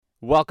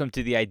Welcome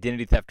to the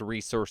Identity Theft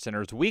Resource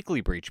Center's weekly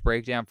breach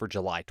breakdown for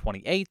July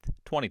 28th,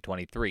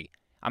 2023.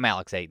 I'm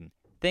Alex Hayden.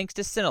 Thanks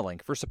to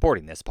Cinelink for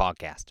supporting this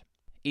podcast.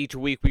 Each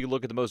week we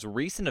look at the most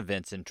recent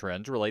events and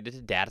trends related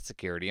to data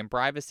security and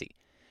privacy.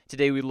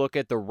 Today we look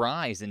at the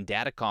rise in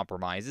data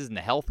compromises in the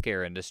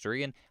healthcare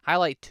industry and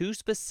highlight two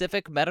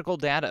specific medical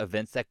data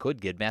events that could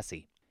get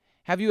messy.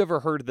 Have you ever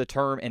heard the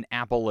term "an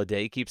apple a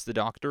day keeps the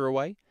doctor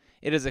away"?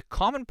 It is a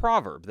common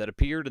proverb that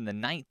appeared in the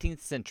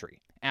 19th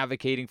century,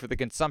 advocating for the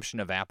consumption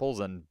of apples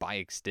and, by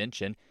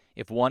extension,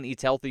 if one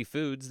eats healthy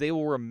foods, they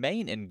will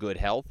remain in good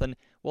health and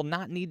will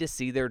not need to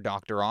see their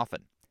doctor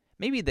often.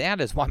 Maybe that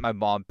is why my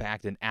mom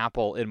packed an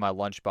apple in my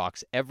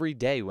lunchbox every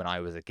day when I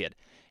was a kid.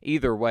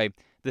 Either way,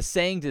 the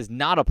saying does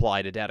not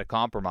apply to data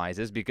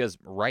compromises because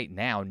right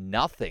now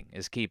nothing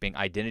is keeping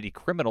identity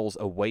criminals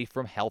away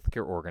from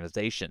healthcare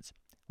organizations.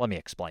 Let me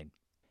explain.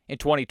 In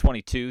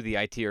 2022, the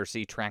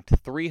ITRC tracked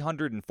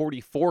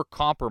 344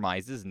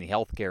 compromises in the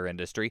healthcare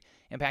industry,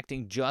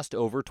 impacting just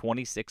over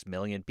 26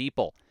 million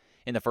people.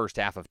 In the first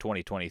half of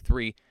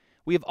 2023,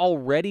 we have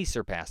already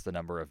surpassed the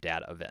number of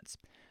data events.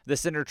 The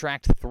center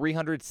tracked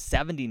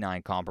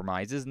 379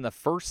 compromises in the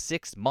first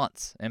 6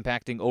 months,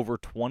 impacting over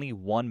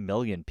 21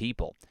 million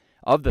people.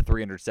 Of the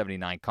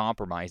 379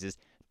 compromises,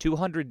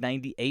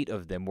 298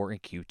 of them were in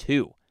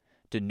Q2.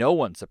 To no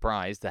one's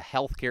surprise, the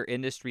healthcare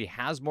industry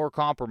has more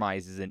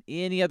compromises than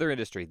any other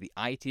industry the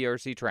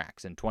ITRC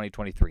tracks in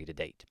 2023 to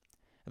date.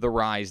 The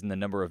rise in the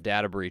number of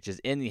data breaches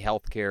in the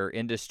healthcare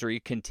industry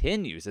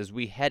continues as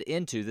we head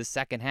into the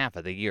second half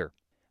of the year.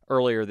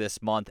 Earlier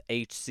this month,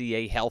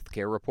 HCA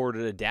Healthcare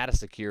reported a data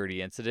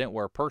security incident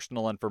where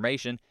personal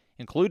information,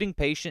 including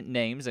patient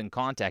names and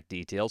contact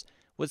details,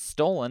 was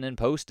stolen and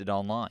posted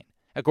online.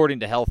 According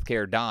to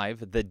Healthcare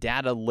Dive, the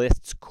data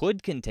lists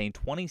could contain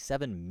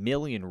 27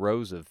 million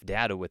rows of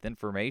data with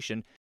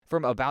information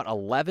from about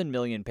 11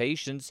 million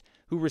patients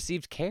who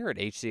received care at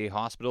HCA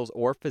hospitals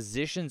or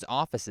physicians'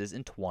 offices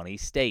in 20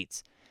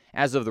 states.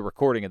 As of the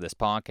recording of this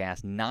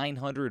podcast,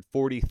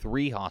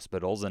 943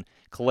 hospitals and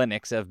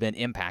clinics have been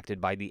impacted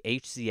by the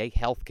HCA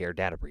Healthcare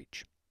data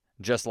breach.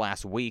 Just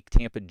last week,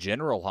 Tampa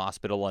General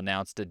Hospital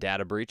announced a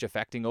data breach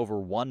affecting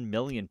over 1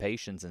 million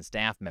patients and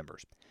staff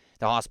members.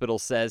 The hospital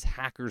says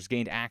hackers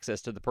gained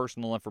access to the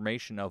personal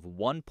information of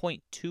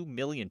 1.2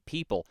 million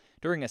people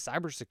during a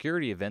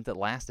cybersecurity event that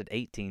lasted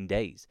 18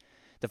 days.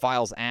 The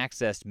files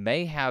accessed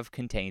may have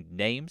contained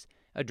names,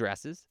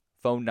 addresses,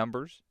 phone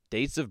numbers,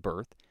 dates of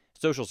birth,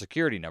 social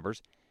security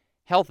numbers,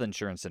 health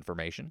insurance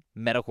information,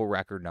 medical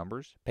record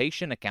numbers,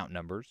 patient account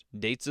numbers,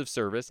 dates of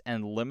service,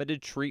 and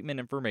limited treatment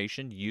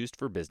information used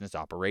for business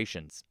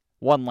operations.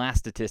 One last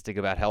statistic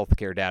about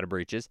healthcare data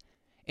breaches.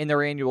 In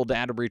their annual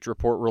data breach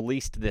report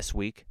released this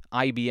week,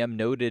 IBM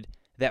noted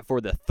that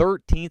for the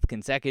 13th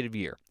consecutive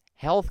year,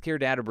 healthcare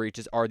data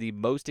breaches are the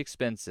most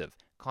expensive,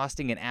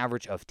 costing an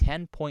average of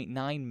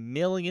 $10.9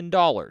 million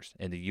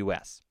in the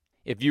U.S.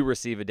 If you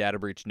receive a data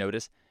breach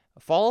notice,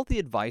 follow the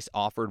advice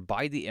offered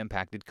by the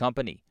impacted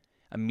company.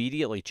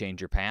 Immediately change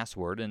your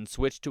password and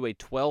switch to a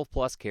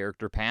 12-plus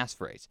character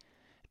passphrase.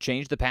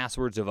 Change the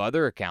passwords of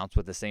other accounts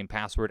with the same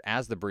password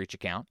as the breach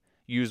account.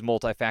 Use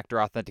multi-factor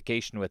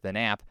authentication with an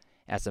app.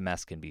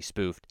 SMS can be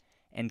spoofed.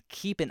 And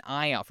keep an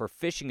eye out for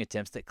phishing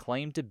attempts that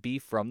claim to be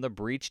from the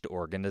breached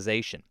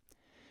organization.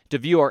 To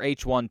view our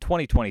H1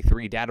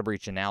 2023 data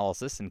breach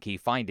analysis and key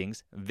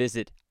findings,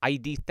 visit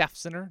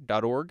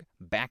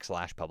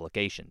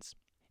idtheftcenter.org/publications.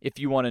 If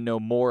you want to know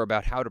more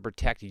about how to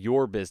protect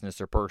your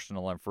business or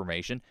personal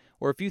information,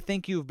 or if you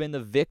think you've been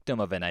the victim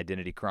of an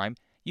identity crime,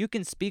 you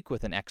can speak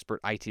with an expert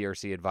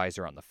ITRC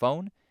advisor on the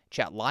phone,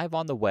 chat live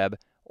on the web,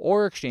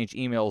 or exchange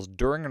emails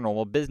during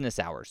normal business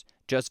hours.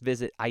 Just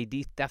visit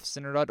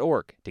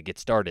idtheftcenter.org to get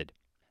started.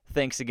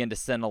 Thanks again to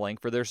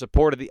Cinelink for their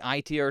support of the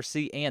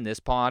ITRC and this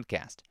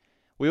podcast.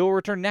 We will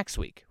return next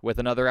week with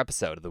another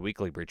episode of the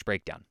Weekly Breach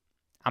Breakdown.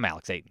 I'm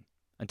Alex Hayden.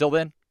 Until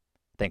then,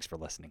 thanks for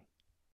listening.